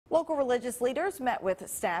Local religious leaders met with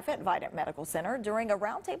staff at Vidant Medical Center during a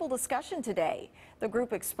roundtable discussion today. The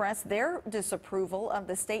group expressed their disapproval of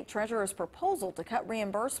the state treasurer's proposal to cut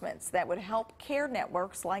reimbursements that would help care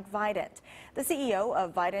networks like Vidant. The CEO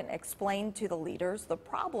of Vidant explained to the leaders the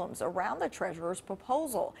problems around the treasurer's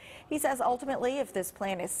proposal. He says ultimately, if this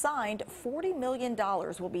plan is signed, $40 million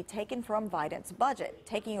will be taken from Vidant's budget,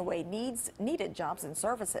 taking away needed jobs and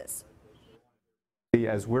services.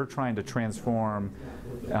 As we're trying to transform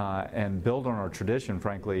and build on our tradition,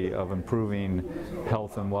 frankly, of improving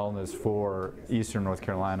health and wellness for Eastern North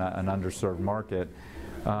Carolina, an underserved market,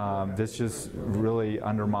 this just really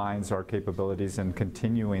undermines our capabilities in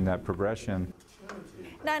continuing that progression.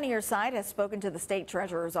 90 Year Side has spoken to the state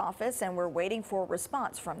treasurer's office, and we're waiting for a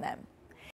response from them.